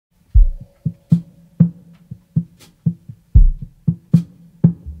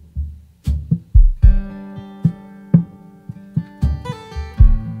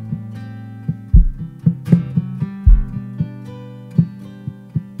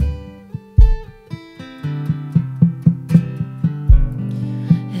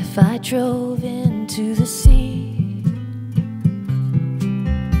if I drove into the sea,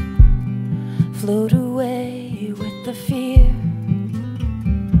 float away with the fear,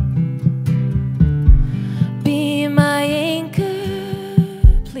 be my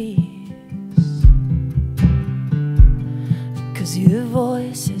anchor, please, 'cause your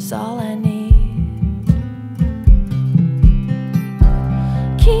voice is all I need.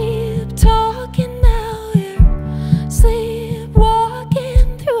 Keep talking now, we're sleepwalking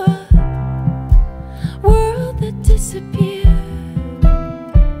through a world that disappeared.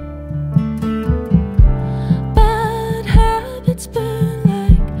 Bad habits burn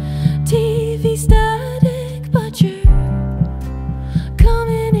like TV static, but you're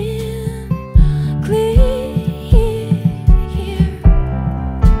coming in clear.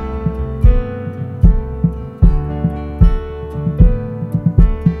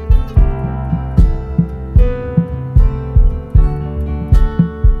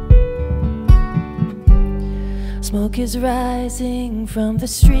 Smoke is rising from the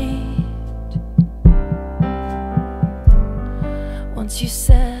street. Once you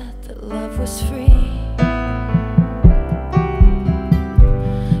said that love was free,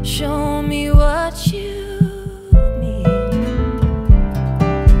 show me what you mean.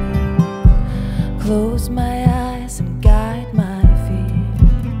 Close my eyes and guide my feet.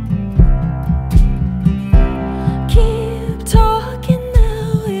 Keep talking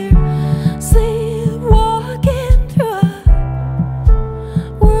now, we're sleepwalking through a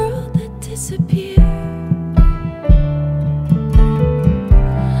world that disappeared.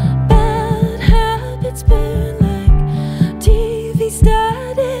 Bad habits burn like TV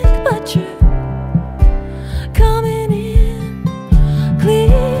static, but you're coming in clear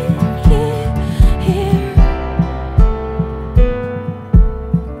here.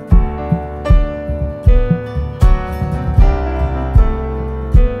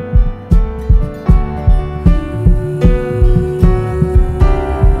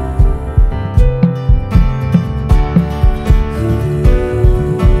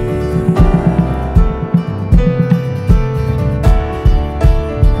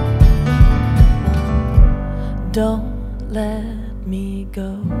 Don't let me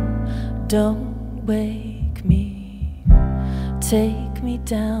go, don't wake me, take me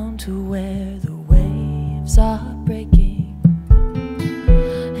down to where the waves are breaking.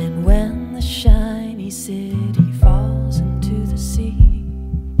 And when the shiny city falls into the sea,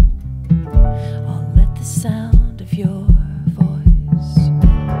 I'll let the sound of your